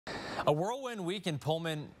A whirlwind week in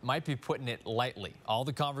Pullman might be putting it lightly. All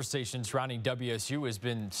the conversation surrounding WSU has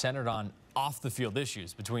been centered on off-the-field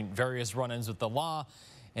issues between various run-ins with the law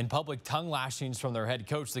and public tongue lashings from their head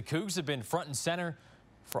coach. The Cougs have been front and center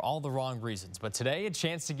for all the wrong reasons. But today, a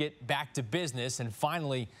chance to get back to business and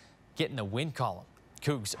finally get in the win column.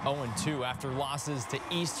 Cougs 0-2 after losses to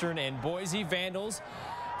Eastern and Boise Vandals,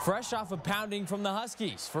 fresh off a pounding from the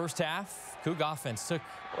Huskies. First half, Coug offense took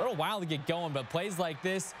a little while to get going, but plays like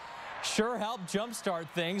this sure helped jumpstart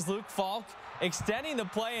things. Luke Falk extending the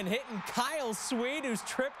play and hitting Kyle Sweet, who's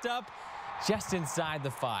tripped up just inside the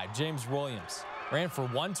 5. James Williams ran for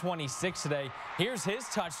 126 today. Here's his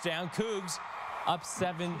touchdown. Cougs up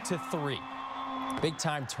 7-3. Big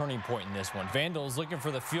time turning point in this one. Vandals looking for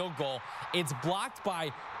the field goal. It's blocked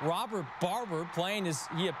by Robert Barber playing as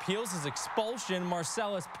he appeals his expulsion.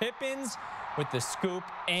 Marcellus Pippins with the scoop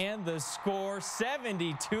and the score.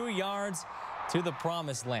 72 yards to the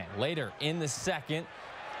promised land. Later in the second,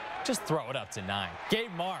 just throw it up to 9.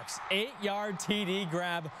 Gabe Marks, 8-yard TD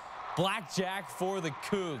grab. Blackjack for the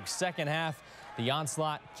Cougs. Second half, the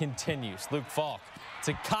onslaught continues. Luke Falk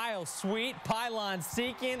to Kyle Sweet. Pylon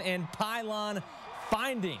seeking and pylon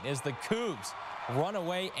finding as the Cougs run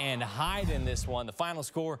away and hide in this one. The final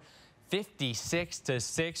score,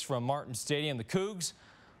 56-6 from Martin Stadium. The Cougs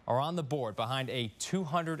are on the board behind a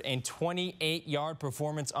 228-yard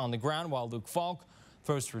performance on the ground, while Luke Falk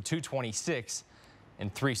throws for 226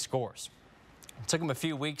 and 3 scores. It took him a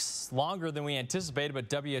few weeks longer than we anticipated, but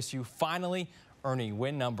WSU finally earning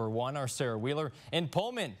win number 1. Our Sarah Wheeler in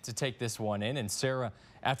Pullman to take this one in. And Sarah,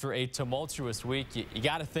 after a tumultuous week, you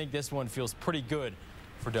got to think this one feels pretty good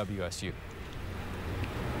for WSU.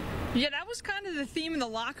 Yeah, that was kind of the theme in the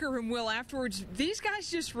locker room, Will, afterwards. These guys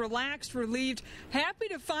just relaxed, relieved, happy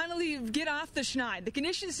to finally get off the schneid. The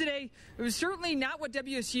conditions today, it was certainly not what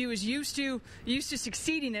WSU is used to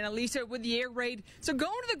succeeding in, at least with the air raid. So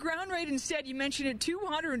going to the ground raid instead, you mentioned it,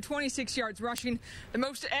 226 yards rushing, the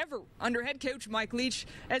most ever under head coach Mike Leach,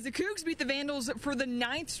 as the Cougs beat the Vandals for the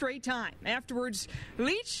 9th straight time. Afterwards,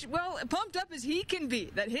 Leach, well, pumped up as he can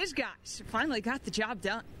be that his guys finally got the job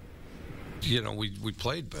done. You know, we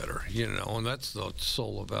played better, you know, and that's the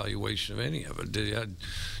sole evaluation of any of it. Did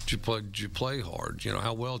you play hard? You know,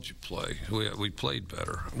 how well did you play? We played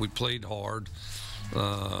better. We played hard.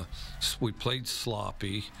 We played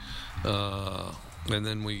sloppy. And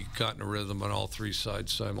then we got in a rhythm on all 3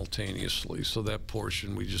 sides simultaneously. So that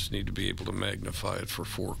portion, we just need to be able to magnify it for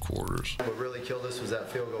 4 quarters. What really killed us was that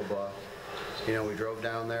field goal block. You know, we drove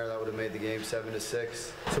down there. That would have made the game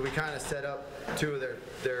 7-6. So we kind of set up 2 of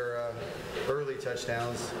their early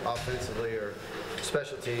touchdowns offensively or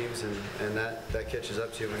special teams, and that catches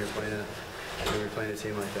up to you when you're playing a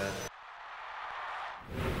team like that.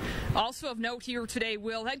 Also of note here today,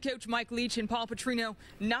 Will, head coach Mike Leach and Paul Petrino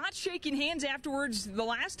not shaking hands afterwards. The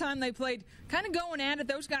last time they played, kind of going at it.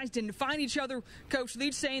 Those guys didn't find each other. Coach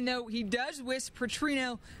Leach saying, though, he does wish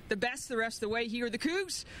Petrino the best the rest of the way here. The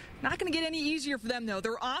Cougs, not going to get any easier for them, though.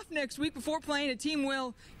 They're off next week before playing a team,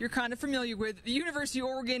 Will, you're kind of familiar with, the University of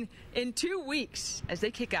Oregon, in 2 weeks as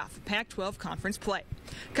they kick off Pac-12 conference play.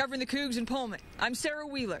 Covering the Cougs in Pullman, I'm Sarah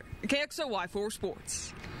Wheeler, KXOY 4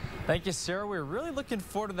 Sports. Thank you, Sarah. We're really looking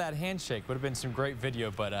forward to that handshake. Would have been some great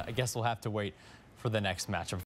video, but I guess we'll have to wait for the next matchup.